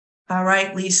All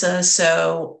right, Lisa.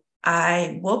 So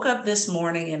I woke up this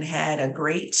morning and had a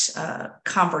great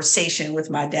conversation with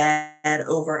my dad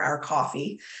over our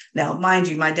coffee. Now, mind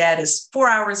you, my dad is 4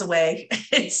 hours away.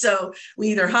 And so we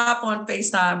either hop on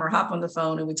FaceTime or hop on the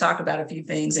phone and we talk about a few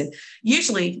things. And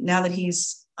usually, now that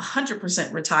he's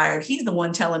 100% retired, he's the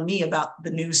one telling me about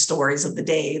the news stories of the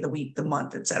day, the week, the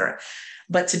month, et cetera.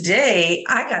 But today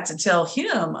I got to tell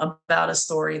him about a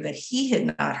story that he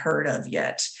had not heard of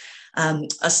yet.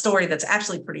 A story that's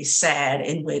actually pretty sad,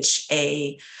 in which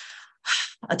a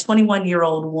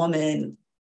 21-year-old woman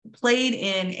played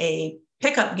in a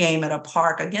pickup game at a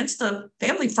park against a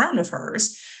family friend of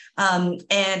hers. And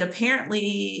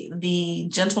apparently the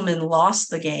gentleman lost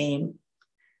the game,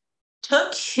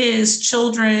 took his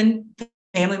children,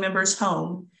 family members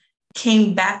home,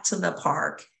 came back to the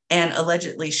park, and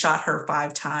allegedly shot her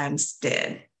 5 times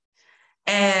dead.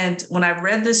 And when I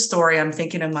read this story, I'm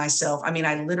thinking to myself,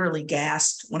 I literally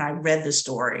gasped when I read the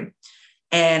story.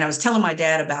 And I was telling my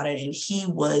dad about it, and he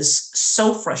was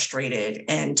so frustrated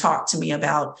and talked to me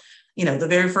about, the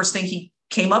very first thing he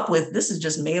came up with: this is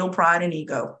just male pride and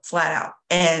ego, flat out.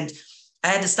 And I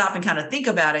had to stop and kind of think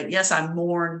about it. Yes, I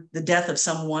mourn the death of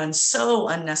someone so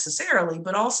unnecessarily,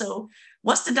 but also,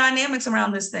 what's the dynamics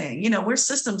around this thing? We're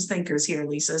systems thinkers here,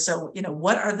 Lisa. So,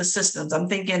 what are the systems? I'm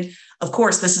thinking, of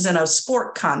course, this is in a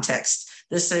sport context.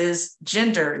 This is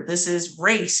gender. This is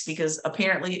race, because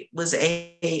apparently it was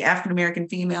a African-American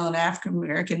female and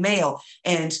African-American male.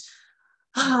 And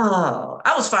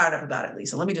I was fired up about it,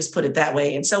 Lisa. Let me just put it that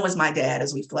way. And so was my dad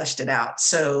as we fleshed it out.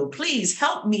 So please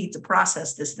help me to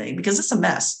process this thing, because it's a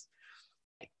mess.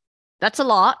 That's a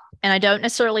lot. And I don't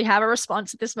necessarily have a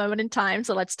response at this moment in time.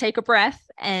 So let's take a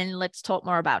breath and let's talk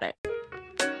more about it.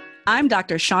 I'm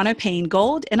Dr. Shauna Payne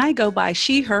Gold, and I go by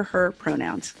she, her, her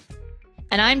pronouns.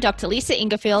 And I'm Dr. Lisa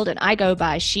Ingerfield, and I go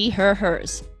by she, her,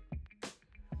 hers.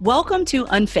 Welcome to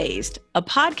Unfazed, a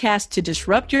podcast to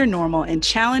disrupt your normal and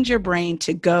challenge your brain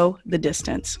to go the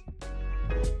distance.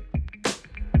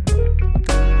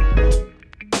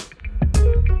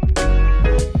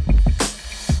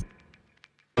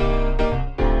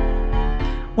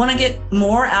 Want to get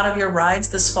more out of your rides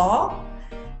this fall?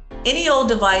 Any old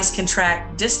device can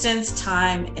track distance,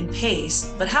 time, and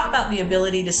pace, but how about the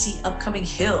ability to see upcoming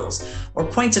hills or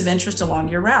points of interest along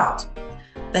your route?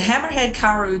 The Hammerhead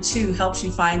Karoo 2 helps you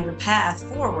find your path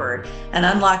forward and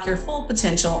unlock your full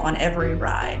potential on every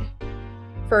ride.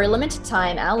 For a limited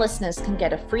time, our listeners can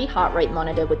get a free heart rate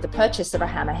monitor with the purchase of a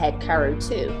Hammerhead Karoo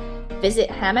 2. Visit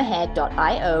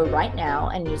hammerhead.io right now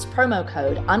and use promo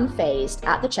code UNFAZED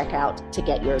at the checkout to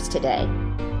get yours today.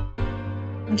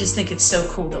 I just think it's so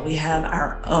cool that we have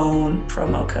our own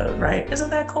promo code, right? Isn't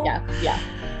that cool? Yeah.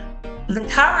 The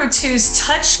Karoo 2's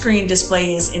touchscreen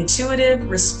display is intuitive,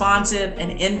 responsive,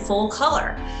 and in full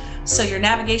color. So your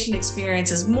navigation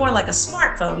experience is more like a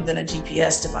smartphone than a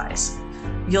GPS device.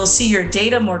 You'll see your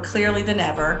data more clearly than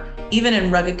ever, even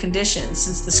in rugged conditions,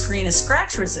 since the screen is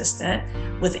scratch resistant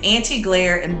with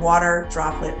anti-glare and water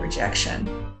droplet rejection.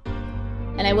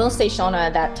 And I will say,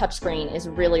 Shauna, that touchscreen is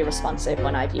really responsive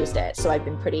when I've used it. So I've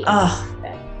been pretty impressed with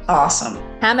it. Awesome.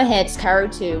 Hammerhead's Karoo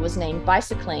 2 was named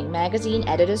Bicycling Magazine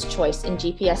Editor's Choice in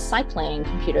GPS cycling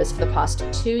computers for the past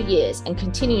 2 years and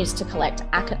continues to collect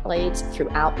accolades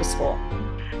throughout the sport.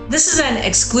 This is an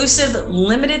exclusive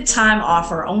limited time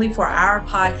offer only for our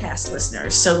podcast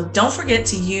listeners. So don't forget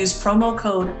to use promo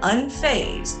code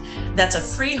UNFAZED. That's a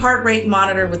free heart rate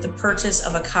monitor with the purchase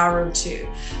of a Karoo 2.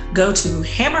 Go to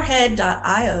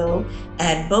hammerhead.io,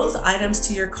 add both items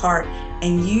to your cart,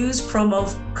 and use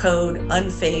promo code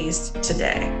UNFAZED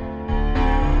today.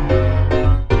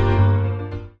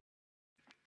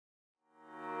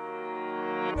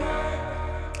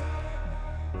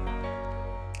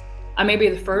 I may be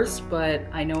the first, but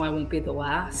I know I won't be the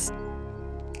last.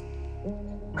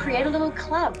 Create a little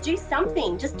club, do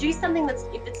something. Just do something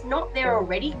if it's not there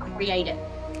already, create it.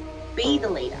 Be the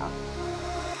leader.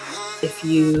 If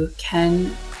you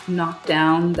can knock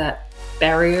down that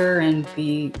barrier and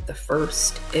be the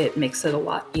first, it makes it a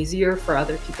lot easier for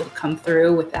other people to come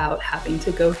through without having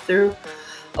to go through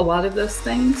a lot of those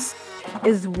things.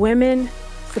 Is women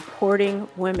supporting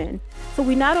women. So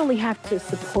we not only have to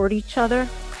support each other,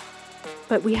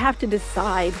 but we have to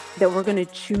decide that we're going to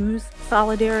choose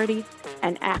solidarity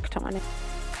and act on it.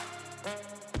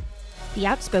 The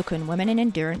Outspoken Women in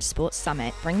Endurance Sports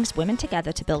Summit brings women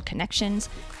together to build connections,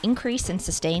 increase and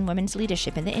sustain women's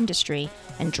leadership in the industry,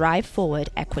 and drive forward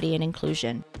equity and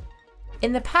inclusion.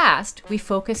 In the past, we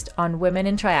focused on women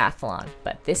in triathlon,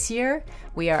 but this year,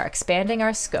 we are expanding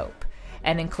our scope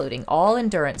and including all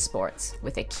endurance sports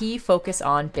with a key focus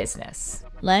on business.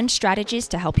 Learn strategies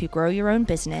to help you grow your own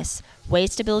business,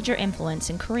 ways to build your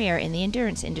influence and career in the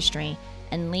endurance industry,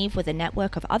 and leave with a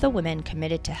network of other women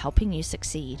committed to helping you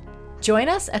succeed. Join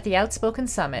us at the Outspoken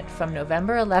Summit from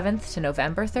November 11th to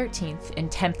November 13th in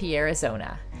Tempe,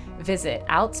 Arizona. Visit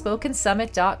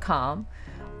outspokensummit.com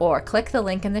or click the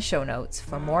link in the show notes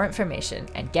for more information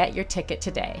and get your ticket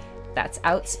today. That's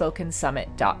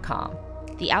outspokensummit.com.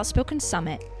 The Outspoken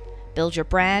Summit. Build your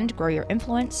brand, grow your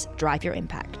influence, drive your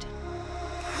impact.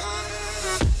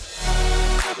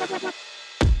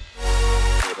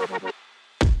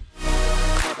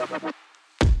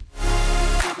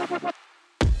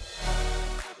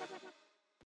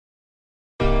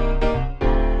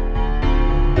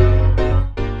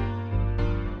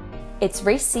 It's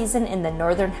race season in the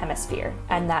Northern Hemisphere,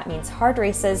 and that means hard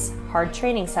races, hard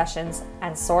training sessions,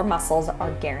 and sore muscles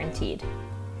are guaranteed.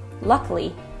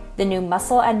 Luckily, the new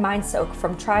Muscle and Mind Soak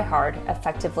from TryHard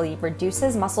effectively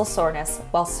reduces muscle soreness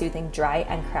while soothing dry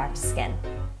and cracked skin.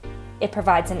 It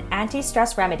provides an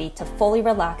anti-stress remedy to fully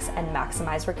relax and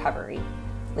maximize recovery,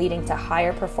 leading to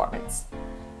higher performance.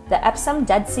 The Epsom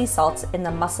Dead Sea salts in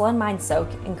the Muscle and Mind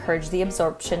Soak encourage the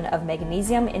absorption of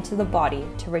magnesium into the body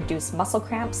to reduce muscle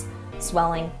cramps,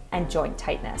 swelling, and joint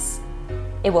tightness.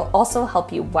 It will also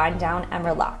help you wind down and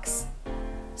relax.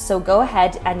 So go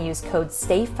ahead and use code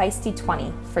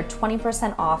STAYFEISTY20 for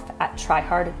 20% off at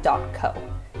tryhard.co.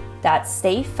 That's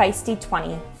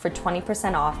STAYFEISTY20 for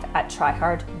 20% off at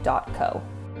tryhard.co.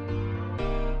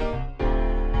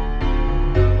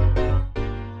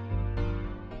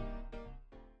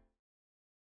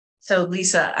 So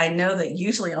Lisa, I know that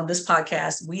usually on this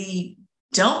podcast, we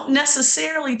don't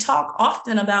necessarily talk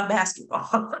often about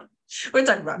basketball. We're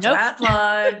talking about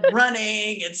triathlon,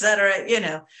 running, et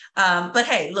cetera, but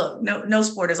hey, look, no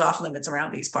sport is off limits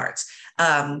around these parts.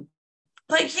 But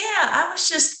yeah, I was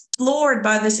just floored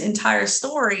by this entire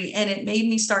story, and it made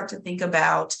me start to think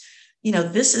about,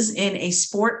 this is in a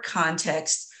sport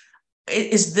context.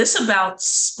 Is this about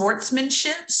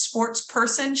sportsmanship,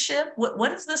 sportspersonship?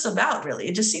 What is this about, really?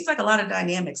 It just seems like a lot of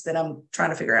dynamics that I'm trying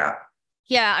to figure out.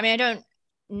 Yeah, I don't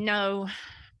know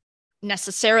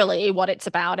necessarily what it's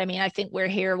about. I think we're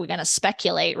going to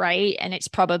speculate, right? And it's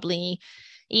probably,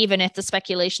 even if the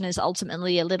speculation is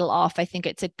ultimately a little off, I think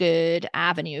it's a good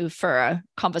avenue for a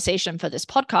conversation for this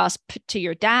podcast. To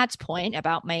your dad's point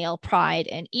about male pride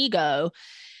and ego,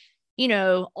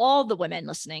 all the women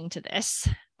listening to this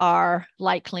are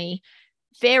likely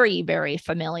very, very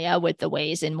familiar with the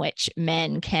ways in which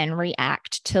men can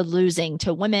react to losing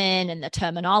to women and the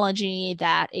terminology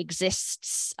that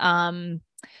exists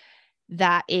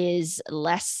that is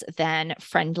less than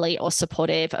friendly or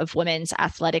supportive of women's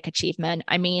athletic achievement.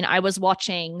 I was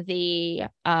watching the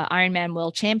Ironman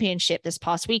World Championship this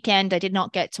past weekend. I did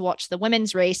not get to watch the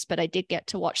women's race, but I did get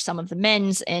to watch some of the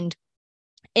men's. And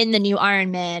in the new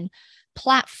Ironman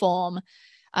platform,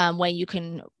 where you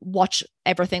can watch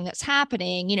everything that's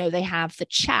happening, they have the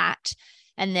chat.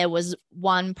 And there was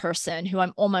one person who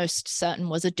I'm almost certain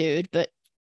was a dude, but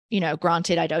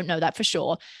granted, I don't know that for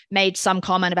sure, made some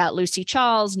comment about Lucy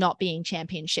Charles not being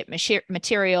championship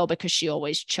material because she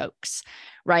always chokes,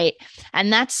 right?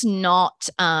 And that's not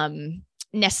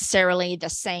necessarily the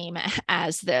same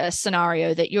as the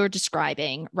scenario that you're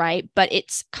describing, right? But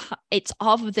it's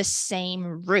of the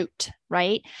same root,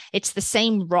 right? It's the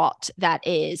same rot that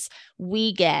is,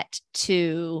 we get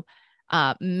to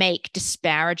make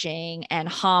disparaging and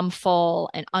harmful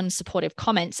and unsupportive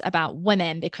comments about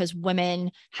women because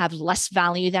women have less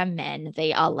value than men.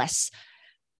 They are less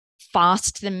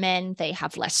fast than men. They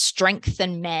have less strength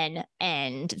than men.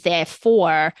 And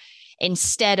therefore,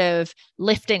 instead of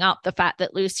lifting up the fact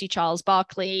that Lucy Charles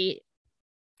Barkley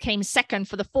came second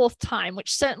for the fourth time,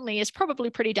 which certainly is probably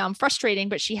pretty damn frustrating,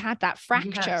 but she had that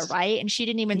fracture, right? And she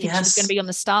didn't even think she was going to be on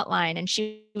the start line. And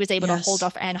she was able to hold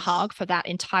off Anne Haag for that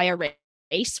entire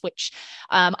race, which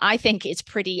I think is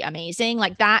pretty amazing.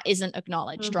 Like, that isn't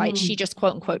acknowledged, right? She just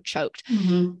quote unquote choked.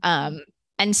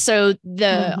 And so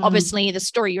obviously the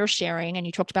story you're sharing and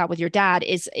you talked about with your dad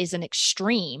is an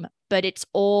extreme, but it's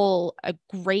all a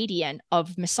gradient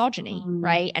of misogyny,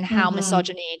 right? And how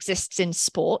misogyny exists in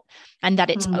sport, and that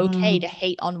it's okay to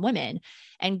hate on women.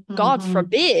 And God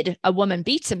forbid a woman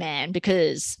beats a man,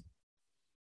 because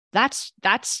that's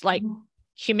like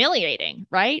humiliating,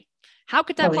 right? How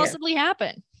could that possibly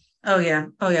happen? Oh, yeah.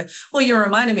 Well, you're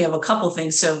reminding me of a couple of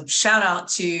things. So shout out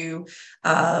to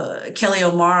Kelly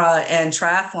O'Mara and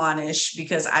Triathlonish,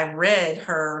 because I read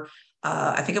her,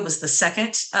 I think it was the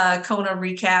second Kona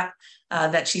recap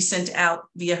that she sent out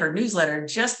via her newsletter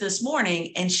just this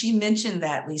morning. And she mentioned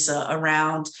that, Lisa,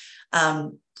 around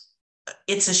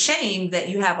it's a shame that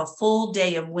you have a full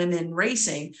day of women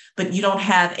racing, but you don't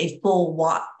have a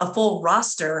full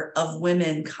roster of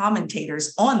women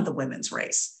commentators on the women's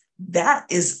race. That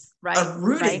is a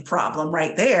rooted problem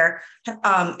right there.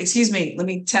 Excuse me, let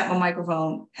me tap my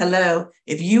microphone. Hello.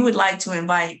 If you would like to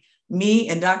invite me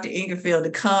and Dr. Ingerfield to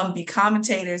come be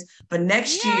commentators, but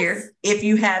next year, if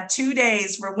you have 2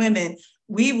 days for women,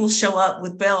 we will show up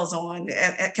with bells on.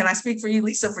 Can I speak for you,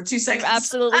 Lisa, for 2 seconds? You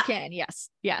absolutely can.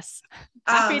 Yes.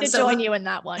 Happy to join you in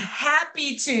that one.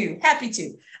 Happy to.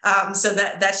 So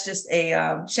that's just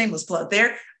a shameless plug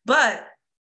there. But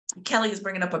Kelly is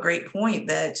bringing up a great point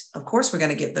that, of course, we're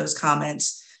going to get those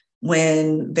comments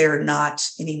when there are not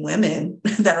any women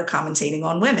that are commentating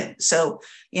on women. So,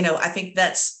 I think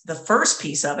that's the first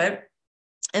piece of it.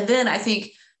 And then I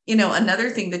think, another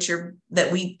thing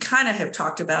that we kind of have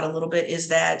talked about a little bit is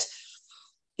that,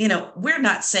 we're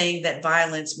not saying that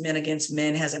violence men against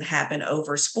men hasn't happened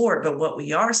over sport, but what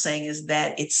we are saying is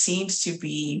that it seems to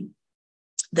be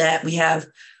that we have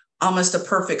almost a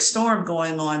perfect storm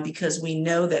going on, because we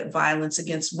know that violence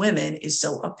against women is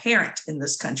so apparent in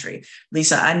this country.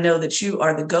 Lisa, I know that you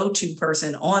are the go-to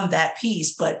person on that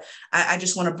piece, but I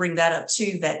just want to bring that up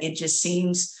too, that it just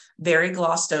seems very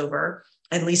glossed over.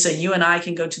 And Lisa, you and I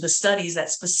can go to the studies that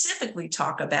specifically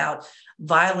talk about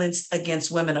violence against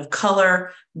women of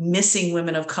color. Missing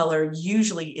women of color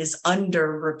usually is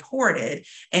underreported.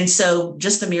 And so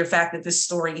just the mere fact that this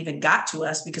story even got to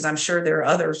us, because I'm sure there are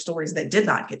other stories that did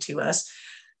not get to us,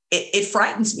 it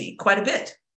frightens me quite a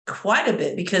bit,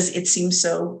 because it seems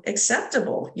so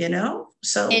acceptable,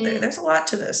 So there's a lot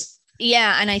to this.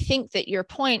 Yeah. And I think that your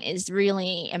point is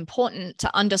really important to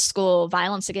underscore.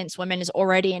 Violence against women is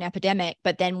already an epidemic,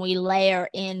 but then we layer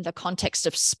in the context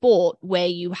of sport where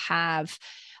you have,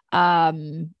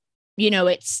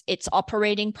 it's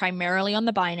operating primarily on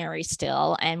the binary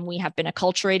still. And we have been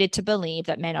acculturated to believe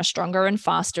that men are stronger and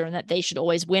faster and that they should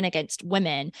always win against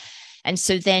women. And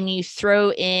so then you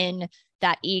throw in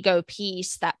that ego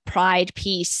piece, that pride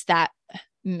piece, that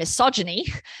misogyny,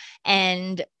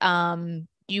 and,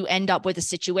 you end up with a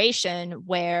situation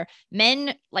where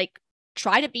men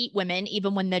try to beat women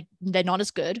even when they're not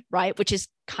as good, right? Which is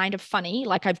kind of funny.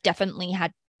 I've definitely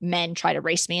had men try to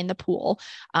race me in the pool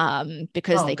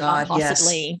because they can't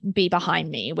possibly be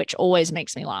behind me, which always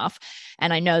makes me laugh.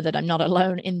 And I know that I'm not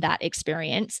alone in that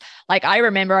experience. I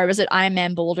remember I was at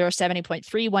Ironman Boulder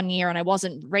 70.3 one year, and I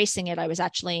wasn't racing it. I was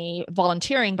actually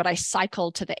volunteering, but I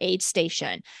cycled to the aid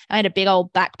station. I had a big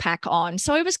old backpack on.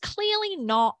 So I was clearly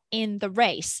not in the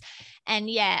race. And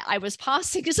I was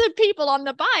passing some people on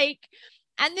the bike,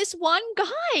 and this one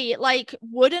guy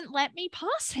wouldn't let me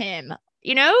pass him,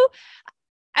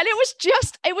 And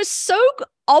it was so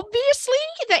obviously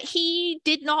that he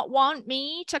did not want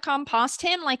me to come past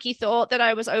him. He thought that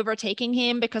I was overtaking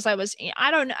him because I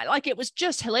don't know, it was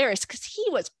just hilarious because he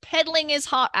was pedaling his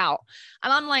heart out.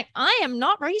 And I'm like, I am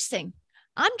not racing.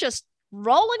 I'm just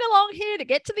rolling along here to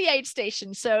get to the aid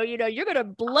station. So, you're going to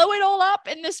blow it all up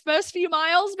in this first few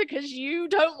miles because you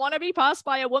don't want to be passed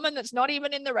by a woman that's not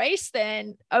even in the race.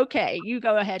 Then, okay, you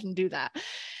go ahead and do that.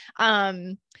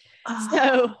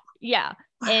 So yeah.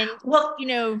 And,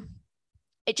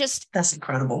 it just, that's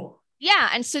incredible.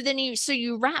 Yeah. And so then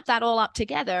you wrap that all up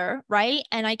together, right?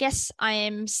 And I guess I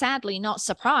am sadly not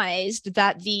surprised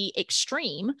that the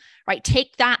extreme, right,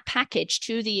 take that package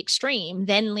to the extreme,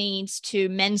 then leads to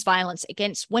men's violence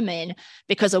against women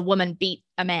because a woman beat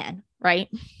a man, right?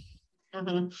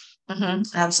 Mm-hmm. Mm-hmm.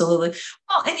 Absolutely.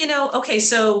 Well, and okay,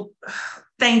 so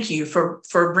thank you for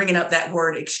bringing up that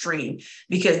word extreme,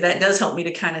 because that does help me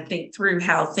to kind of think through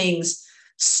how things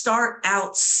start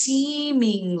out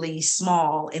seemingly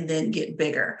small and then get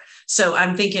bigger. So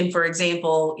I'm thinking, for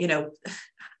example,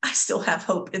 I still have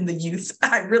hope in the youth.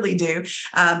 I really do,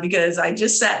 because I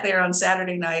just sat there on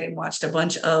Saturday night and watched a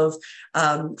bunch of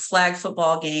flag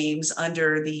football games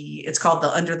it's called the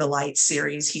Under the Lights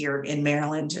series here in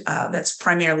Maryland. That's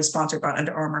primarily sponsored by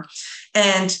Under Armour.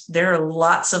 And there are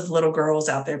lots of little girls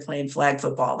out there playing flag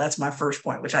football. That's my first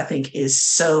point, which I think is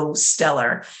so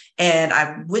stellar. And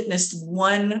I witnessed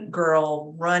one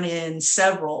girl run in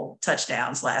several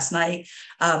touchdowns last night.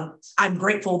 I'm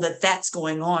grateful that that's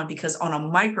going on, because on a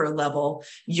micro level,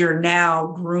 you're now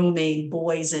grooming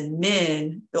boys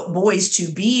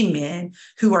to be men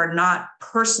who are not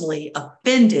personally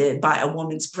offended by a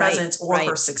woman's presence or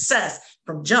her success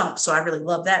from jump. So I really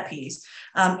love that piece.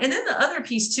 And then the other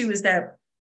piece too is that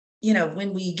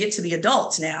when we get to the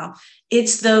adults now,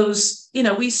 it's those,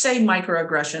 we say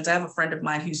microaggressions. I have a friend of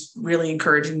mine who's really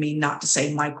encouraging me not to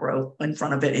say micro in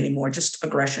front of it anymore, just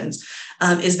aggressions,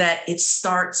 is that it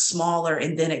starts smaller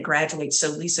and then it graduates. So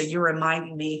Lisa, you're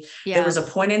reminding me, there was a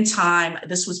point in time,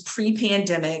 this was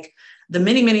pre-pandemic, the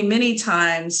many, many, many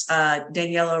times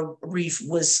Daniela Ryf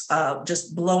was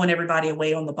just blowing everybody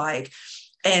away on the bike.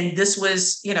 And this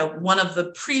was, one of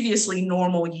the previously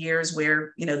normal years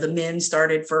where, the men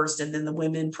started first and then the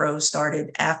women pros started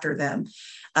after them.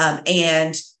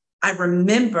 And I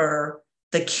remember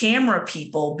the camera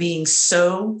people being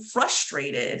so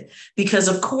frustrated because,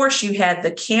 of course, you had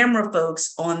the camera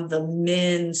folks on the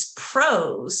men's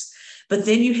pros, but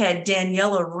then you had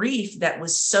Daniela Ryf that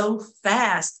was so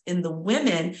fast in the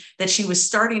women that she was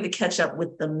starting to catch up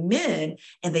with the men,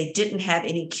 and they didn't have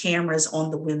any cameras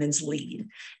on the women's lead.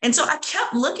 And so I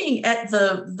kept looking at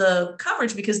the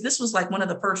coverage because this was like one of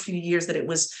the first few years that it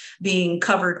was being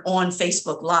covered on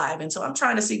Facebook Live. And so I'm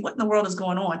trying to see what in the world is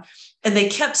going on. And they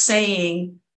kept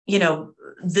saying,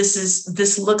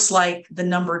 this looks like the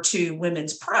number 2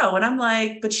 women's pro. And I'm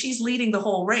like, but she's leading the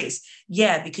whole race.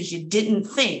 Yeah, because you didn't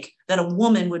think that a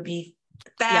woman would be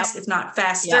fast, if not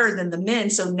faster than the men.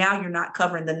 So now you're not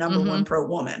covering the number 1 pro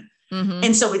woman.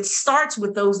 And so it starts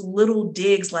with those little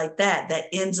digs like that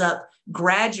ends up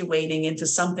graduating into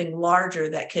something larger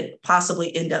that could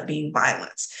possibly end up being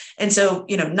violence. And so,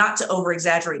 not to over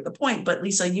exaggerate the point, but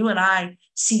Lisa, you and I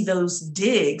see those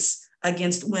digs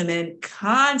against women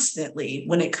constantly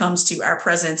when it comes to our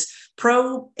presence,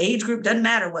 pro, age group, doesn't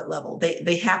matter what level,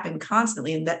 they happen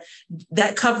constantly. And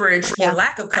that coverage or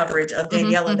lack of coverage of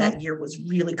Daniela that year was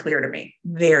really clear to me,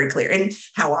 very clear. And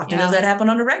how often does that happen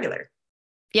on a regular?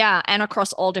 Yeah. And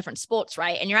across all different sports,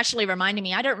 right? And you're actually reminding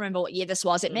me, I don't remember what year this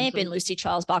was. It may have been Lucy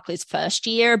Charles Barkley's first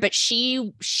year, but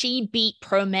she beat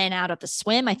pro men out of the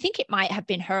swim. I think it might have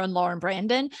been her and Lauren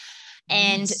Brandon.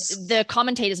 And the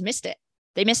commentators missed it.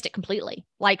 They missed it completely,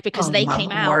 because they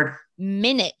came out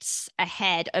minutes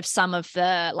ahead of some of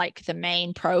the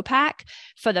main pro pack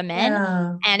for the men.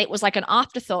 Yeah. And it was like an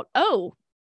afterthought. Oh,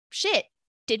 shit.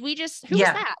 Did we just, who was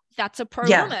that? That's a pro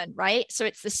woman, right? So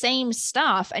it's the same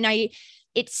stuff. And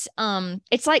it's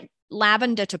like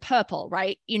lavender to purple,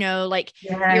 right? You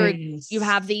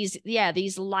have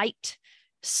these light,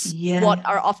 what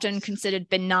are often considered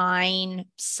benign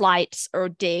slights or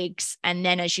digs. And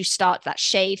then as you start, that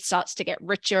shade starts to get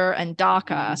richer and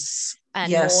darker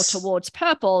and more towards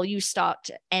purple, you start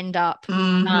to end up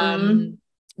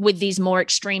with these more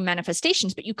extreme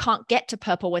manifestations, but you can't get to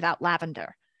purple without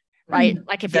lavender. Right.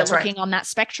 Like if you're looking on that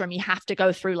spectrum, you have to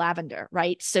go through lavender.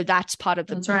 Right. So that's part of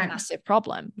the massive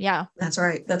problem. Yeah. That's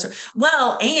right.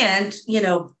 Well, and,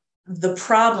 the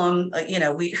problem,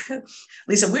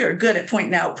 Lisa, we are good at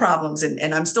pointing out problems,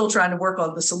 and I'm still trying to work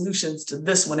on the solutions to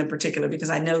this one in particular,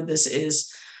 because I know this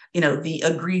is, the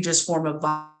egregious form of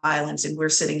violence. And we're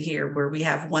sitting here where we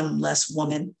have one less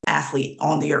woman athlete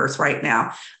on the earth right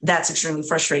now. That's extremely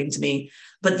frustrating to me.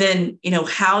 But then,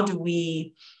 how do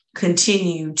we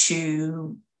continue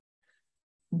to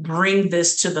bring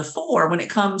this to the fore when it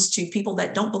comes to people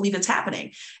that don't believe it's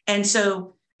happening? And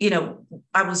so,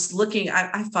 I was looking,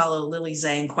 I follow Lily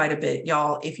Zhang quite a bit,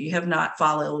 y'all. If you have not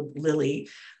followed Lily,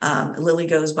 Lily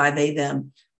goes by they,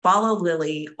 them. Follow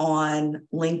Lily on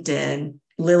LinkedIn.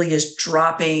 Lily is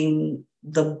dropping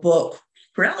the book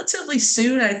relatively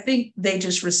soon. I think they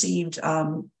just received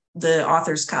the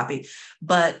author's copy,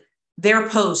 but their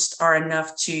posts are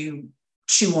enough to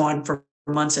chew on for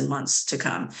months and months to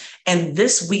come. And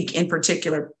this week in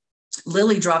particular,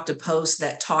 Lily dropped a post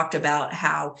that talked about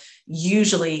how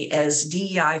usually as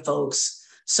DEI folks,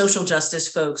 social justice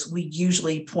folks, we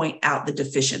usually point out the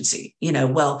deficiency.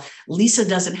 Well, Lisa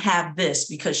doesn't have this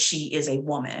because she is a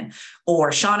woman,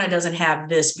 or Shauna doesn't have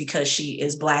this because she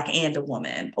is Black and a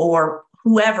woman, or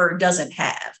whoever doesn't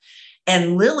have.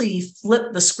 And Lily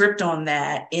flipped the script on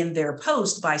that in their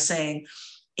post by saying,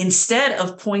 instead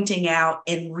of pointing out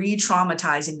and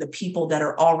re-traumatizing the people that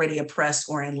are already oppressed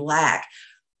or in lack,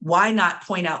 why not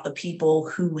point out the people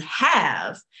who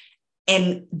have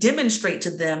and demonstrate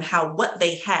to them how what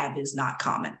they have is not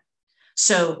common?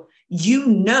 So,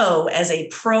 as a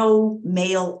pro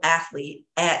male athlete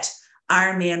at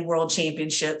Ironman World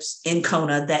Championships in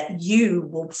Kona, that you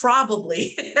will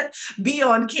probably be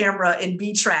on camera and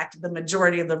be tracked the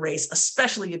majority of the race,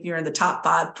 especially if you're in the top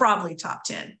 5, probably top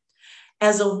 10.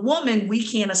 As a woman, we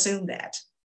can't assume that.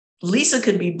 Lisa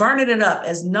could be burning it up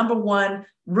as number 1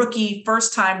 rookie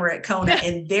first timer at Kona.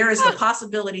 And there is the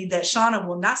possibility that Shauna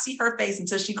will not see her face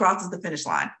until she crosses the finish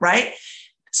line. Right.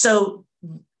 So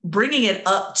bringing it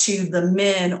up to the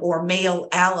men or male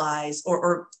allies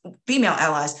or female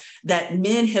allies that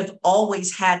men have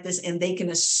always had this and they can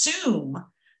assume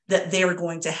that they're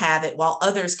going to have it while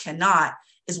others cannot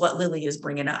is what Lily is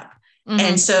bringing up. Mm-hmm.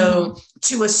 And so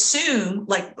to assume,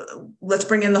 like, let's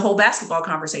bring in the whole basketball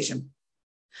conversation.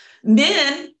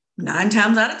 Men, 9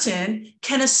 times out of 10,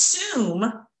 can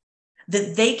assume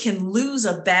that they can lose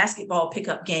a basketball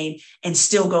pickup game and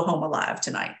still go home alive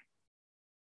tonight.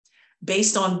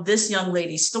 Based on this young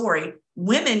lady's story,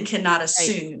 women cannot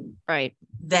assume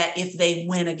that if they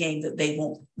win a game that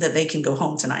they can go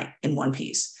home tonight in one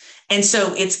piece. And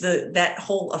so it's that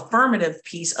whole affirmative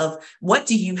piece of what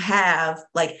do you have?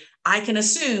 Like, I can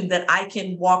assume that I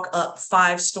can walk up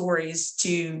 5 stories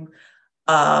to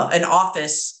an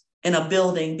office in a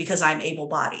building because I'm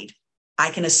able-bodied.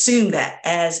 I can assume that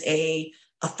as a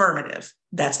affirmative.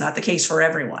 That's not the case for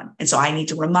everyone. And so I need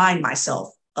to remind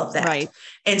myself of that. Right.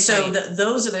 And so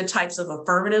those are the types of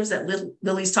affirmatives that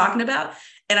Lily's talking about.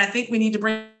 And I think we need to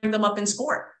bring them up in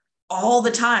sport all the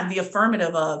time. The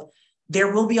affirmative of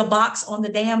there will be a box on the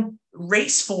damn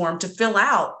race form to fill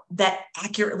out that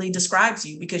accurately describes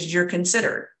you because you're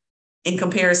considered in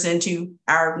comparison to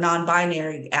our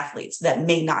non-binary athletes that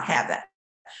may not have that.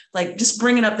 Like just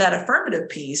bringing up that affirmative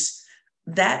piece,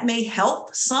 that may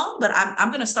help some, but I'm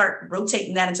going to start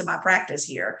rotating that into my practice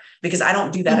here because I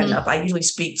don't do that enough. I usually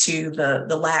speak to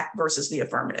the lack versus the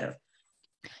affirmative.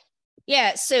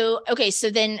 Yeah. So, okay.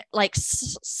 So then like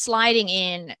sliding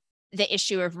in the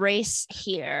issue of race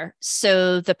here.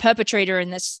 So the perpetrator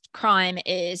in this crime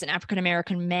is an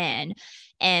African-American man.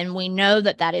 And we know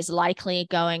that that is likely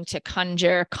going to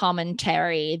conjure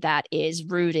commentary that is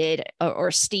rooted or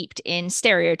steeped in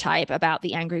stereotype about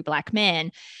the angry Black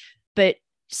man. But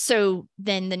so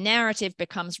then the narrative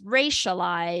becomes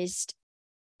racialized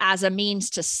as a means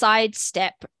to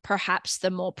sidestep perhaps the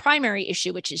more primary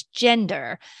issue, which is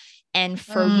gender. And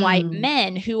for white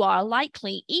men who are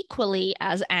likely equally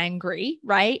as angry,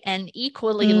 right, and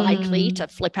equally likely to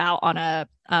flip out on a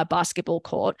basketball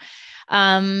court,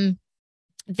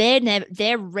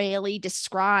 they're rarely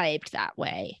described that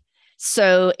way.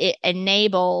 So it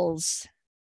enables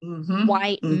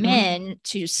white men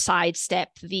to sidestep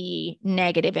the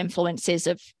negative influences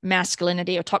of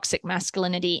masculinity or toxic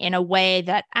masculinity in a way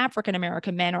that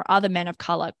African-American men or other men of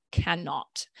color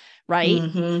cannot, right?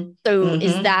 So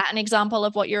is that an example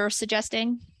of what you're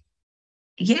suggesting?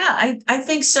 Yeah, I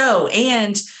think so.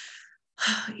 And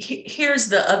here's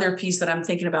the other piece that I'm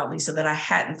thinking about, Lisa, that I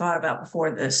hadn't thought about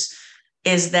before this,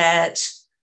 is that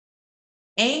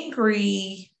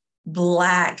angry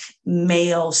Black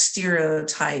male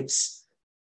stereotypes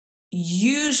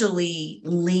usually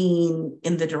lean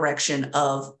in the direction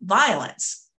of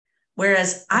violence.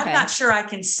 Whereas I'm not sure I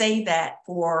can say that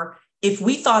for, if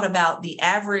we thought about the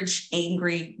average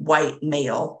angry white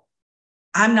male,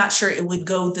 I'm not sure it would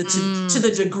go to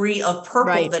the degree of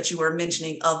purple that you were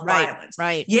mentioning of violence.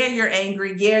 Right. Yeah, you're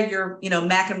angry. Yeah, you're,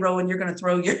 McEnroe and you're going to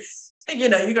throw your you're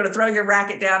going to throw your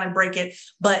racket down and break it.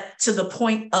 But to the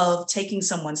point of taking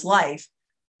someone's life,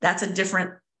 that's a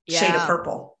different shade of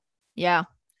purple. Yeah.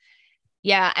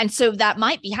 Yeah. And so that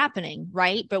might be happening,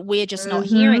 right? But we're just not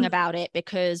hearing about it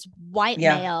because white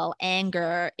male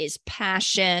anger is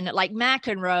passion. Like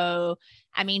McEnroe,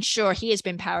 I mean, sure, he has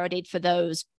been parodied for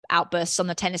those outbursts on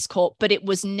the tennis court, but it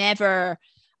was never...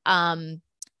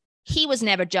 he was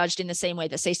never judged in the same way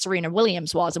that, say, Serena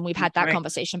Williams was. And we've had that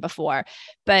conversation before.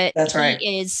 But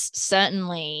he is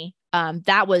certainly,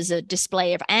 that was a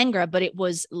display of anger, but it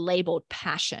was labeled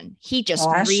passion. He just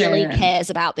really cares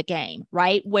about the game,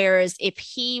 right? Whereas if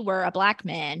he were a Black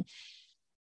man,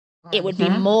 it would be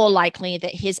more likely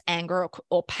that his anger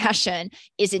or passion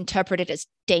is interpreted as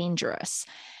dangerous.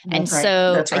 I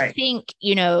think,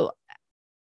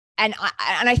 and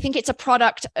I think it's a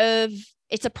product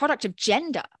of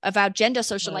gender, of our gender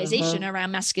socialization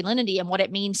around masculinity and what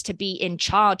it means to be in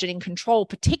charge and in control,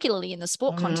 particularly in the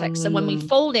sport context. And when we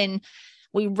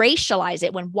we racialize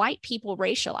it, when white people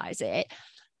racialize it,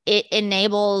 it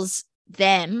enables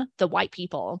them, the white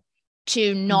people,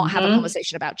 to not have a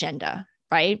conversation about gender,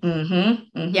 right?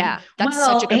 Yeah, that's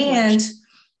such a good point.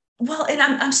 And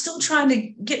I'm still trying to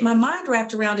get my mind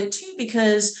wrapped around it too,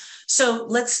 because so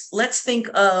let's think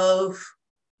of,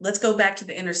 let's go back to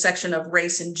the intersection of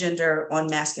race and gender on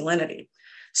masculinity.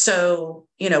 So,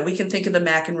 we can think of the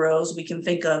McEnroes, we can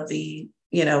think of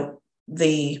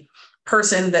the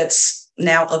person that's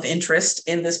now of interest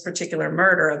in this particular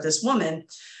murder of this woman.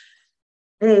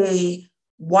 A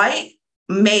white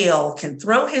male can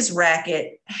throw his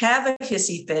racket, have a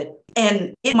hissy fit,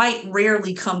 and it might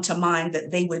rarely come to mind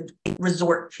that they would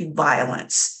resort to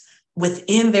violence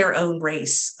within their own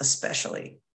race,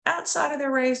 especially. outside of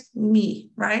their race, me,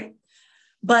 right?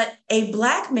 But a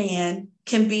Black man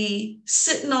can be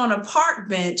sitting on a park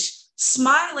bench,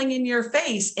 smiling in your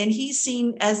face, and he's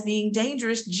seen as being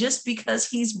dangerous just because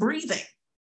he's breathing.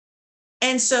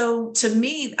 And so to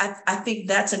me, I think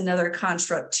that's another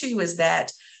construct too, is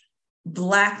that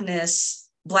Blackness,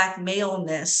 Black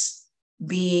maleness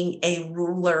being a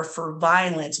ruler for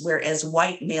violence, whereas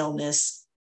white maleness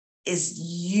is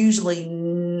usually,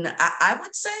 I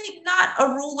would say, not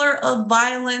a ruler of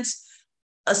violence,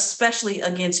 especially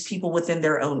against people within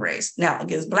their own race. Now,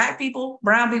 against Black people,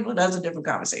 brown people, that's a different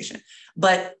conversation.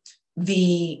 But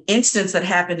the instance that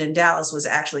happened in Dallas was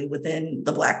actually within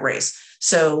the Black race.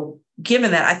 So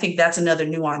given that, I think that's another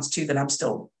nuance too that I'm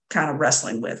still kind of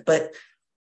wrestling with. But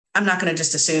I'm not going to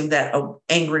just assume that an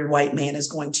angry white man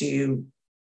is going to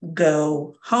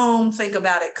go home, think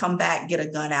about it, come back, get a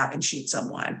gun out and shoot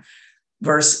someone.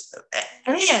 Let's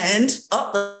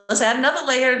add another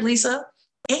layer, Lisa.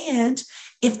 And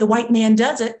if the white man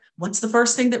does it, what's the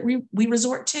first thing that we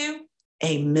resort to?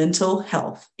 A mental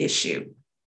health issue.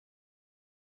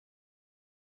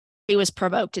 He was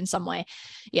provoked in some way.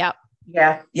 Yeah.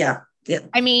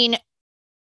 I mean,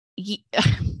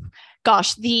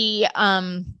 gosh,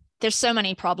 there's so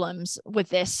many problems with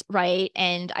this, right?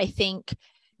 And I think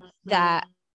that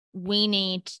we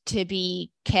need to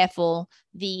be careful,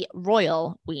 the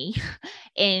royal we,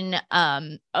 in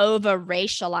over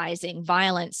racializing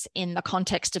violence in the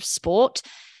context of sport,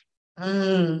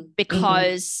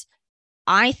 because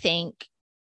I think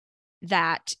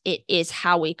that it is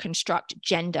how we construct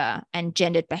gender and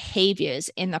gendered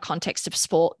behaviors in the context of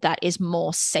sport that is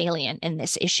more salient in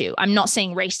this issue. I'm not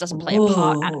saying race doesn't play a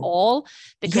part at all,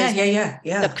 because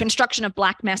the construction of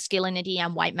Black masculinity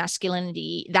and white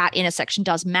masculinity, that intersection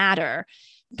does matter.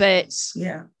 But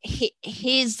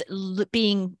his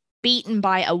being beaten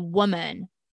by a woman,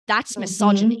 that's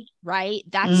misogyny, right?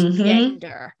 That's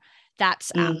gender.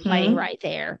 That's at play right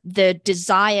there. The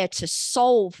desire to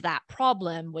solve that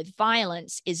problem with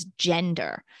violence is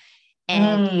gender.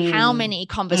 And how many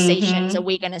conversations are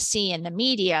we going to see in the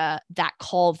media that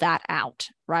call that out,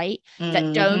 right?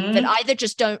 That either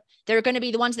just don't, they're going to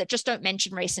be the ones that just don't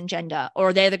mention race and gender,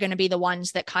 or they're going to be the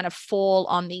ones that kind of fall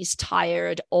on these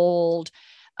tired, old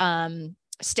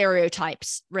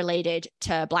stereotypes related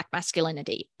to Black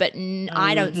masculinity. But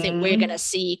I don't think we're going to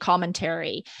see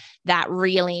commentary that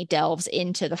really delves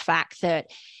into the fact that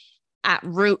at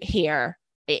root here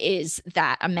is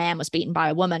that a man was beaten by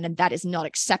a woman, and that is not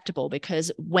acceptable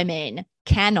because women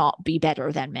cannot be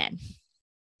better than men.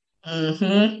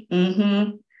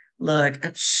 Look,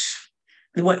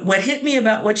 what hit me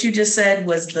about what you just said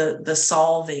was the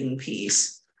solving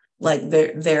piece. Like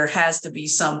there has to be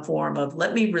some form of,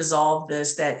 let me resolve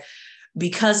this, that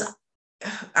because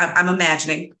I'm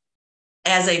imagining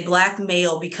as a Black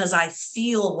male, because I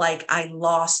feel like I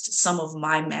lost some of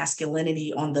my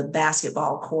masculinity on the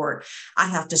basketball court, I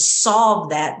have to solve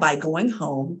that by going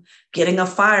home, getting a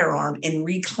firearm, and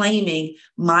reclaiming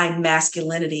my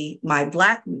masculinity, my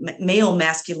Black male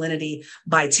masculinity,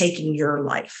 by taking your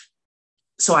life.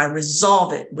 So I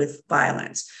resolve it with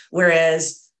violence.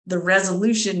 Whereas the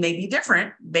resolution may be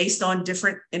different based on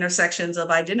different intersections of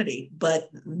identity, but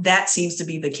that seems to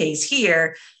be the case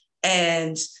here.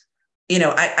 And,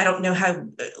 I don't know how,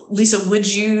 Lisa, would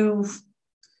you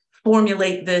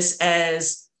formulate this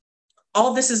as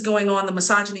all this is going on, the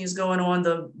misogyny is going on,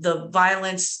 the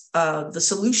violence, the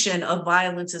solution of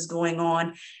violence is going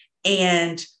on,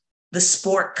 and the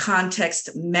sport context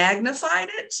magnified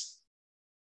it?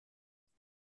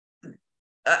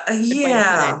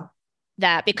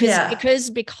 That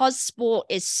because sport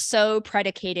is so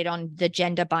predicated on the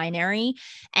gender binary,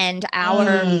 and our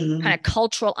kind of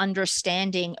cultural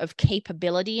understanding of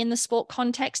capability in the sport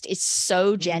context is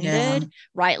so gendered,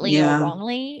 rightly or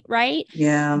wrongly, right?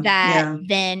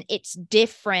 Then it's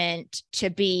different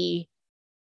to be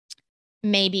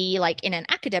maybe like in an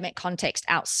academic context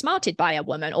outsmarted by a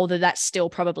woman, although that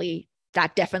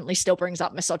definitely still brings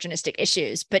up misogynistic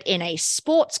issues. But in a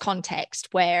sports context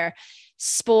where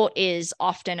sport is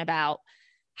often about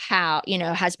how,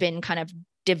 has been kind of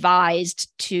devised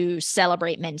to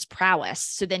celebrate men's prowess.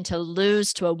 So then to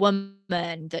lose to a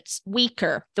woman that's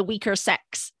weaker, the weaker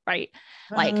sex, right?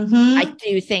 Like, I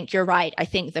do think you're right. I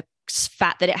think the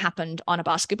fact that it happened on a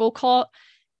basketball court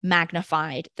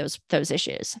magnified those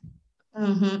issues.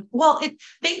 Well,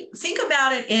 think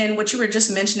about it in what you were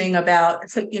just mentioning about,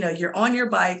 you're on your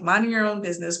bike, minding your own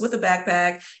business with a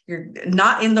backpack, you're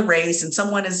not in the race, and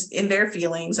someone is in their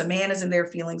feelings, a man is in their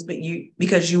feelings, but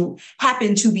because you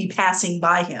happen to be passing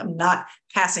by him, not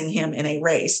passing him in a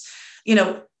race.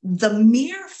 the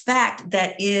mere fact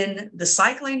that in the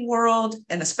cycling world,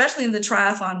 and especially in the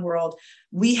triathlon world,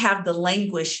 we have the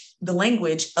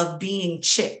language of being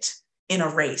chicked in a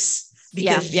race,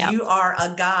 because you are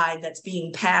a guy that's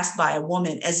being passed by a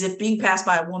woman, as if being passed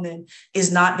by a woman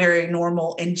is not very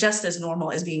normal and just as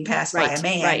normal as being passed by a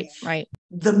man. Right.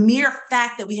 The mere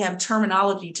fact that we have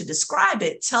terminology to describe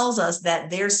it tells us that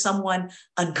there's someone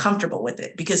uncomfortable with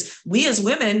it, because we as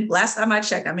women, last time I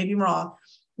checked, I may be wrong,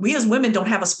 we as women don't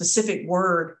have a specific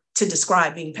word to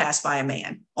describe being passed by a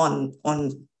man on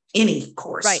any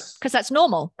course. Right. Because that's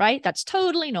normal, right? That's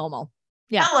totally normal.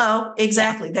 Yeah. Hello.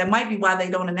 Exactly. Yeah. That might be why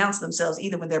they don't announce themselves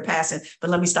either when they're passing, but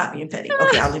let me stop being petty.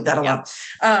 Okay. I'll leave that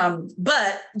alone.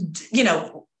 But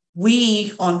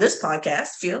we on this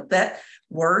podcast feel that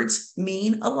words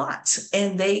mean a lot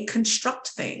and they construct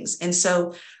things. And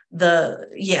so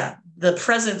the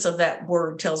presence of that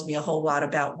word tells me a whole lot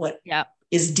about what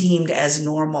is deemed as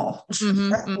normal.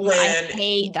 I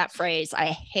hate that phrase. I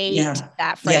hate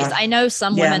that phrase. I know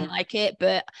some women like it,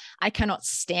 but I cannot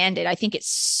stand it. I think it's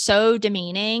so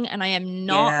demeaning, and I am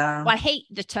not, I hate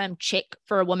the term chick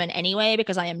for a woman anyway,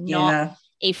 because I am not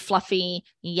a fluffy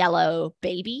yellow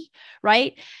baby.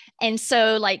 Right. And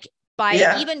so like,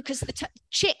 even because the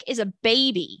chick is a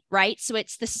baby, right? So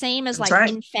it's the same as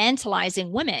infantilizing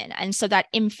women. And so that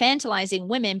infantilizing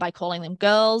women by calling them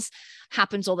girls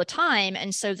happens all the time.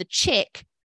 And so the chick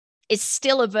is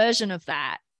still a version of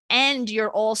that. And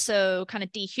you're also kind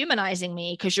of dehumanizing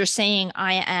me because you're saying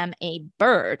I am a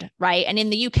bird, right? And in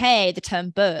the UK, the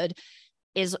term bird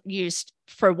is used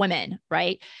for women,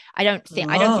 right? I don't hear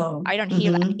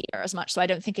that here as much. So I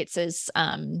don't think it's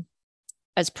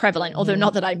as prevalent, although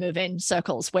not that I move in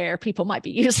circles where people might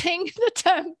be using the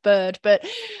term bird, but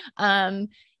and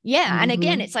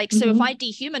again, it's like, so if I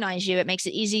dehumanize you, it makes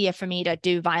it easier for me to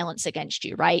do violence against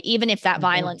you, right? Even if that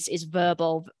violence is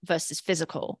verbal versus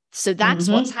physical. So that's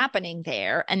what's happening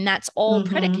there. And that's all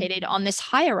predicated on this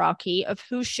hierarchy of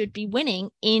who should be winning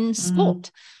in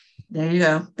sport. There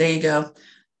you go.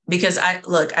 Because I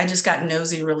just got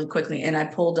nosy really quickly and I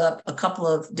pulled up a couple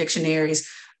of dictionaries.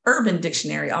 Urban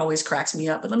Dictionary always cracks me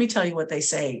up, but let me tell you what they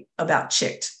say about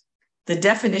chicked. The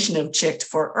definition of chicked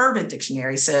for Urban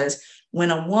Dictionary says, when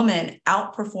a woman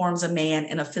outperforms a man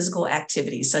in a physical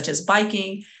activity such as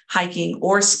biking, hiking,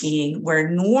 or skiing, where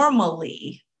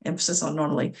normally, emphasis on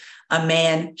normally, a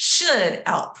man should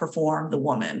outperform the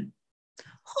woman.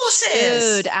 Who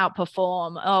says? Should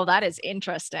outperform. Oh, that is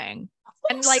interesting.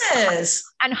 Who says?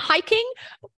 And hiking?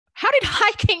 How did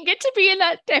hiking get to be in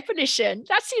that definition?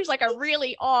 That seems like a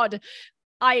really odd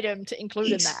item to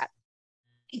include in that.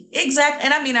 Exactly.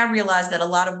 And I mean, I realize that a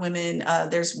lot of women,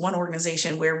 there's one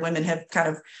organization where women have kind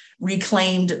of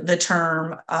reclaimed the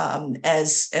term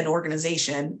as an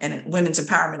organization and a women's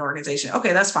empowerment organization.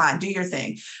 Okay, that's fine. Do your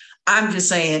thing. I'm just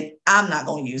saying I'm not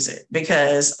going to use it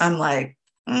because I'm like,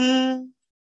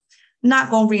 not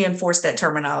going to reinforce that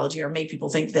terminology or make people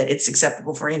think that it's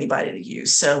acceptable for anybody to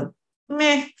use. So,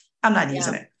 I'm not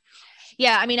using it.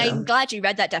 Yeah, I mean, I'm glad you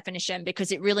read that definition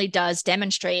because it really does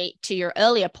demonstrate to your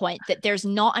earlier point that there's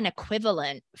not an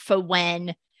equivalent for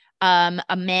when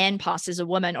a man passes a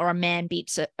woman or a man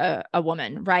beats a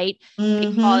woman, right?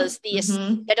 Because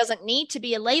there doesn't need to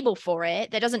be a label for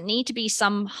it. There doesn't need to be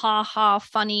some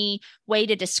funny way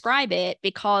to describe it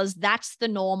because that's the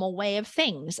normal way of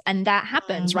things. And that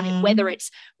happens, right? Whether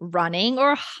it's running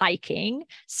or hiking,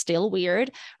 still weird,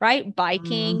 right?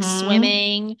 Biking,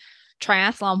 swimming,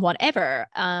 triathlon, whatever.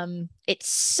 It's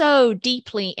so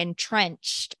deeply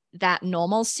entrenched, that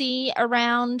normalcy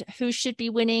around who should be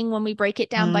winning when we break it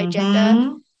down by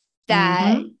gender,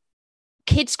 that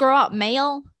kids grow up,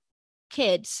 male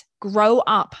kids grow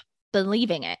up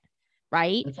believing it,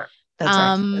 right? That's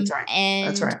right. And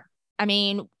that's right. I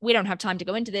mean, we don't have time to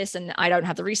go into this and I don't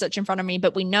have the research in front of me,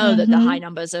 but we know that the high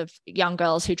numbers of young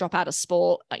girls who drop out of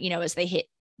sport, as they hit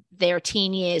their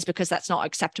teen years, because that's not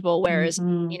acceptable. Whereas,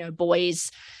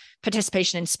 boys'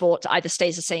 participation in sport either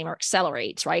stays the same or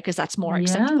accelerates, right? Because that's more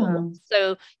acceptable.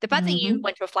 So the fact that you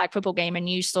went to a flag football game and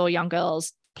you saw young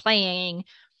girls playing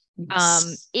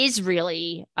is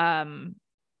really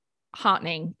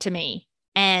heartening to me.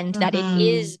 And that it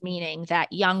is meaning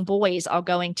that young boys are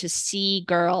going to see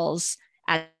girls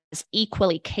as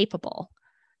equally capable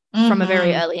from a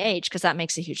very early age, because that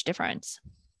makes a huge difference.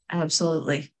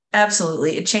 Absolutely.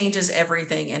 It changes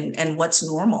everything and what's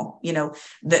normal,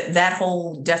 that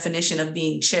whole definition of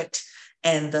being chicked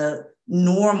and the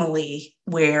normally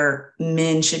where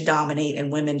men should dominate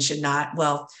and women should not.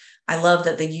 Well, I love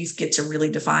that the youth get to really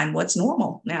define what's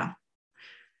normal now.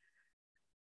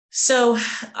 So,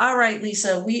 all right,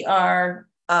 Lisa, we are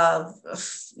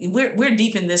we're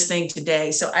deep in this thing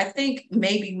today. So I think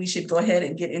maybe we should go ahead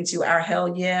and get into our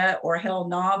hell yeah or hell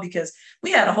nah, because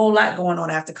we had a whole lot going on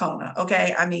after Kona.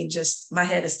 Okay. I mean, just my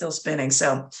head is still spinning.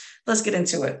 So let's get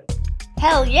into it.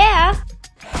 Hell yeah.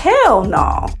 Hell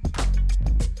no.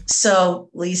 So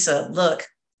Lisa, look,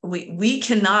 we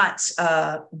cannot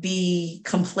be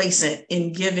complacent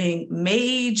in giving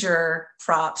major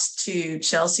props to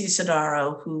Chelsea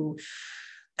Sodaro, who,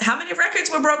 how many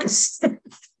records were broken?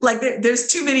 Like there's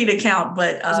too many to count,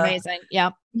 but it was amazing. Yeah.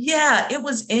 Yeah, it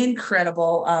was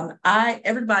incredible.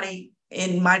 Everybody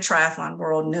in my triathlon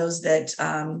world knows that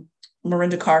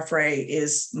Mirinda Carfrae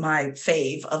is my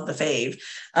fave of the fave.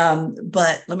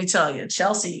 But let me tell you,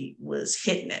 Chelsea was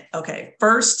hitting it. Okay,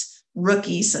 first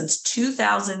rookie since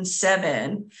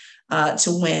 2007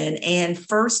 to win, and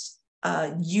first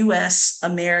U.S.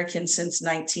 American since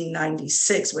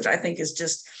 1996, which I think is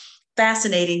just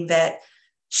fascinating that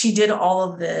she did all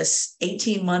of this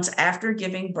 18 months after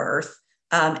giving birth.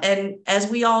 And as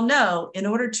we all know, in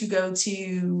order to go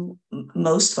to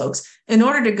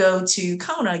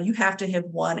Kona, you have to have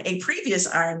won a previous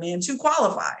Ironman to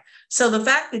qualify. So the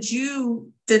fact that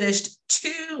you finished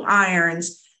 2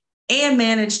 irons and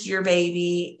managed your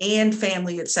baby and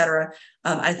family, et cetera,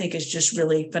 I think is just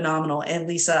really phenomenal. And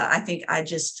Lisa, I think I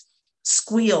just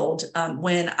squealed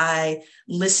when I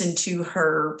listened to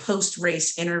her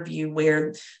post-race interview,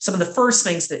 where some of the first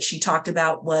things that she talked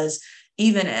about was,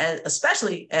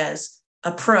 especially as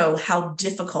a pro, how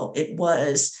difficult it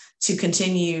was to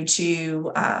continue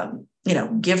to,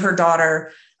 give her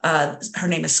daughter, her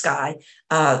name is Sky,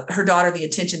 her daughter, the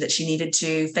attention that she needed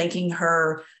to, thanking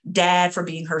her dad for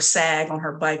being her sag on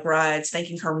her bike rides,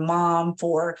 thanking her mom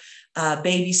for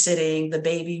babysitting the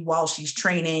baby while she's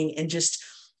training, and just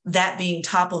that being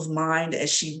top of mind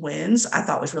as she wins, I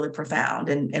thought was really profound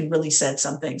and really said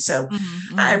something. So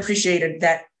I appreciated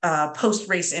that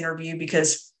post-race interview,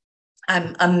 because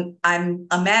I'm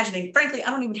imagining, frankly, I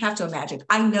don't even have to imagine.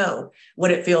 I know what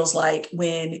it feels like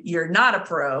when you're not a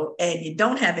pro and you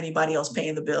don't have anybody else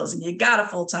paying the bills, and you got a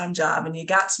full-time job and you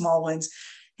got small ones,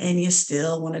 and you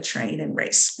still want to train and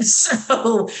race.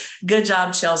 So good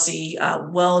job, Chelsea.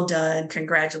 Well done.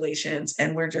 Congratulations.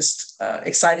 And we're just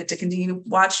excited to continue to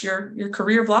watch your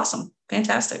career blossom.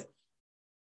 Fantastic.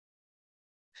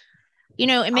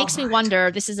 It makes me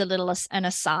wonder, this is a little an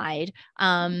aside.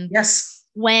 Yes.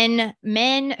 When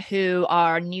men who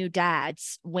are new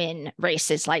dads win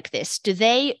races like this, do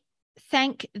they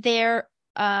thank their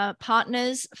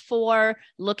partners for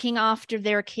looking after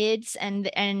their kids and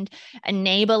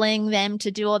enabling them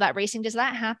to do all that racing? Does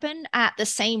that happen at the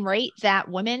same rate that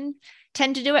women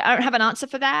tend to do it? I don't have an answer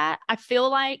for that. I feel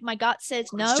like my gut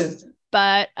says no,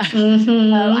 but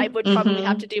I would probably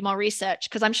have to do more research,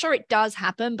 because I'm sure it does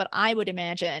happen, but I would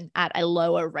imagine at a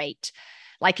lower rate.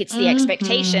 Like it's the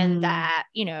expectation that,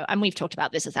 and we've talked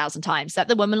about this 1,000 times, that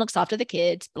the woman looks after the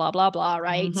kids, blah, blah, blah,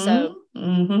 right? So,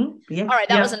 yeah. All right,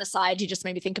 that was an aside. You just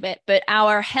made me think of it. But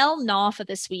our hell nah for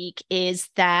this week is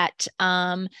that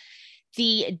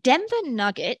the Denver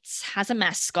Nuggets has a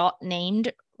mascot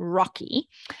named Rocky.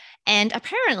 And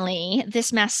apparently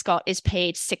this mascot is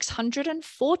paid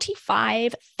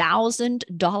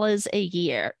 $645,000 a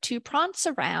year to prance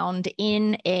around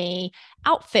in a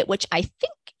outfit, which I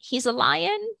think he's a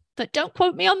lion, but don't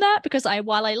quote me on that, because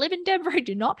while I live in Denver, I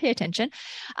do not pay attention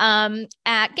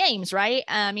at games, right?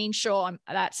 I mean, sure,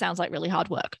 that sounds like really hard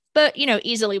work, but,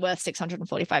 easily worth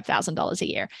 $645,000 a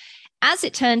year. As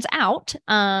it turns out,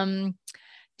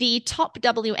 the top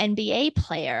WNBA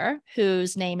player,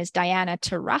 whose name is Diana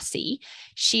Taurasi,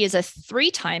 she is a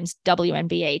 3-time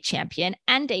WNBA champion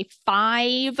and a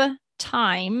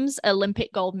 5-time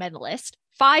Olympic gold medalist.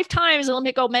 5-time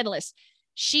Olympic gold medalist.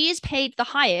 She is paid the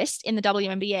highest in the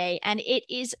WNBA, and it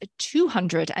is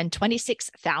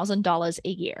 $226,000 a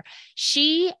year.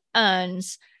 She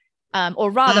earns,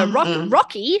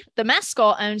 Rocky, the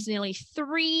mascot, earns nearly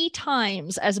 3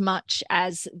 times as much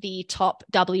as the top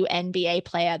WNBA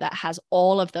player that has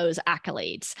all of those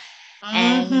accolades.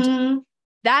 And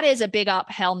that is a big up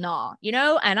hell nah,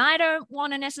 and I don't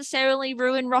want to necessarily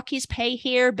ruin Rocky's pay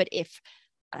here, but if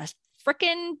a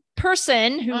freaking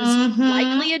person who's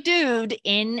likely a dude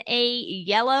in a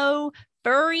yellow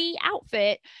furry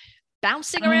outfit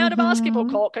bouncing around a basketball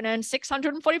court can earn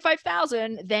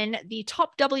 $645,000, then the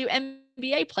top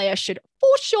WNBA player should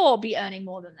for sure be earning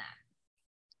more than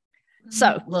that.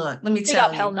 So look, let me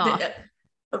tell you. Hell no.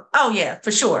 Oh yeah,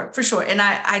 for sure. And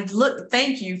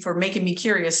thank you for making me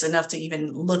curious enough to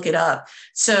even look it up.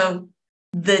 So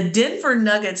the Denver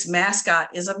Nuggets mascot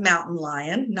is a mountain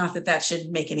lion. Not that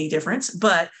should make any difference,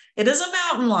 but it is a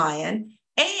mountain lion.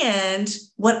 And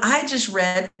what I just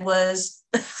read was,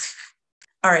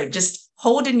 all right, just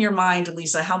hold in your mind,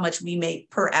 Lisa, how much we make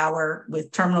per hour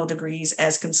with terminal degrees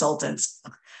as consultants.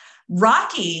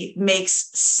 Rocky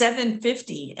makes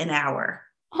 $7.50 an hour.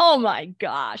 Oh my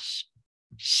gosh.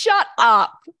 Shut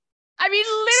up. I mean,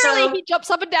 literally, he jumps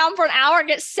up and down for an hour and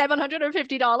gets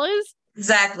 $750.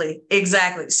 Exactly.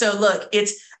 So look,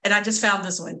 and I just found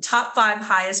this one, top 5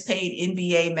 highest paid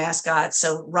NBA mascots.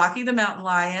 So Rocky the Mountain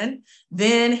Lion,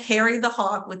 then Harry the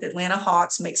Hawk with Atlanta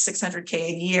Hawks makes $600K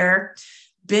a year.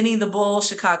 Benny the Bull,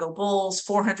 Chicago Bulls,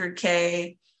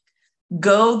 $400K.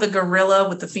 Go the Gorilla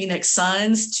with the Phoenix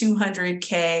Suns,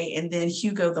 $200K. And then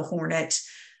Hugo the Hornet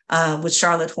with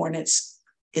Charlotte Hornets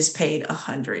is paid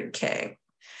 $100K.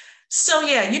 So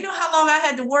yeah, you know how long I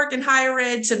had to work in higher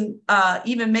ed to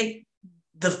even make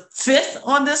the 5th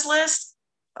on this list?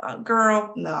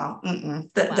 Girl, no.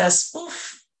 That's,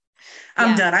 oof.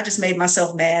 I'm done. I just made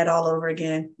myself mad all over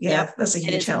again. Yeah, that's a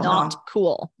huge hell no. Not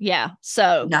cool. Yeah,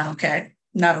 so. Not okay.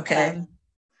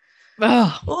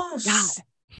 Oh, God.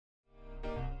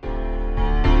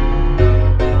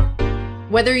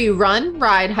 Whether you run,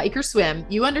 ride, hike, or swim,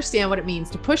 you understand what it means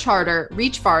to push harder,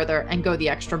 reach farther, and go the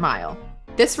extra mile.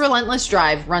 This relentless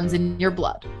drive runs in your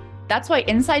blood. That's why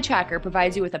Inside Tracker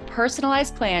provides you with a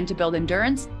personalized plan to build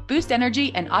endurance, boost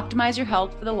energy, and optimize your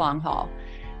health for the long haul.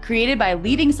 Created by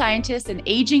leading scientists in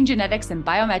aging genetics and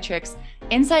biometrics,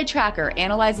 Inside Tracker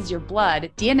analyzes your blood,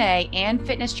 DNA, and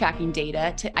fitness tracking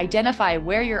data to identify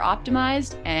where you're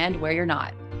optimized and where you're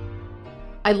not.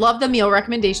 I love the meal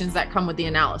recommendations that come with the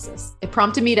analysis. It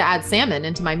prompted me to add salmon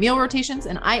into my meal rotations,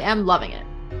 and I am loving it.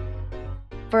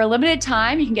 For a limited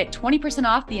time, you can get 20%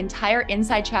 off the entire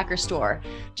Inside Tracker store.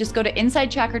 Just go to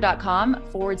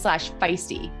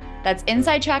insidetracker.com/feisty. That's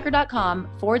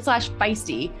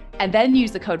insidetracker.com/feisty, and then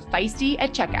use the code feisty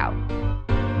at checkout.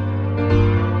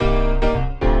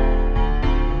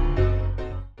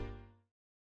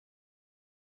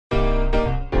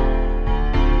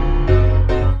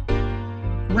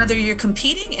 Whether you're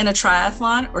competing in a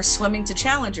triathlon or swimming to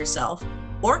challenge yourself,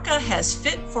 Orca has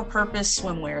fit-for-purpose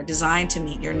swimwear designed to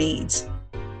meet your needs.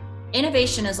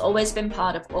 Innovation has always been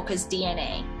part of Orca's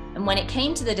DNA, and when it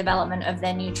came to the development of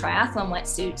their new triathlon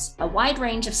wetsuits, a wide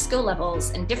range of skill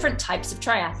levels and different types of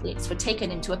triathletes were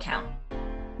taken into account.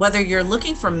 Whether you're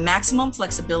looking for maximum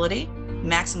flexibility,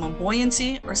 maximum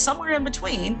buoyancy, or somewhere in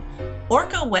between,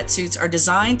 Orca wetsuits are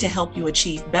designed to help you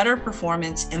achieve better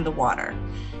performance in the water.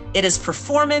 It is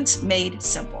performance made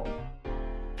simple.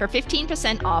 For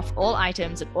 15% off all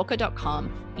items at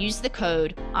orca.com, use the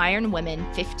code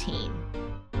IRONWOMEN15.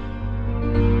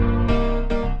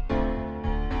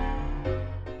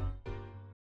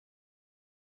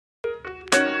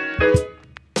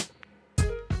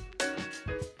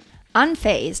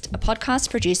 Unfazed, a podcast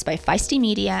produced by Feisty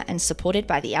Media and supported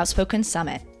by the Outspoken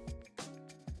Summit.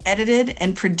 Edited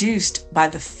and produced by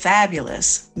the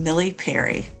fabulous Millie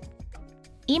Perry.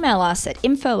 Email us at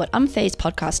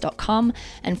info@unfazedpodcast.com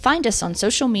and find us on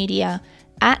social media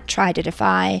at Try to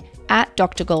Defy, at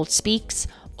Dr. Gold Speaks,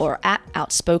 or at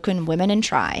Outspoken Women in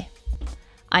Tri.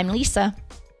 I'm Lisa.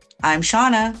 I'm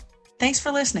Shauna. Thanks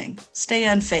for listening. Stay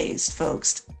unfazed,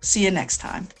 folks. See you next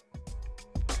time.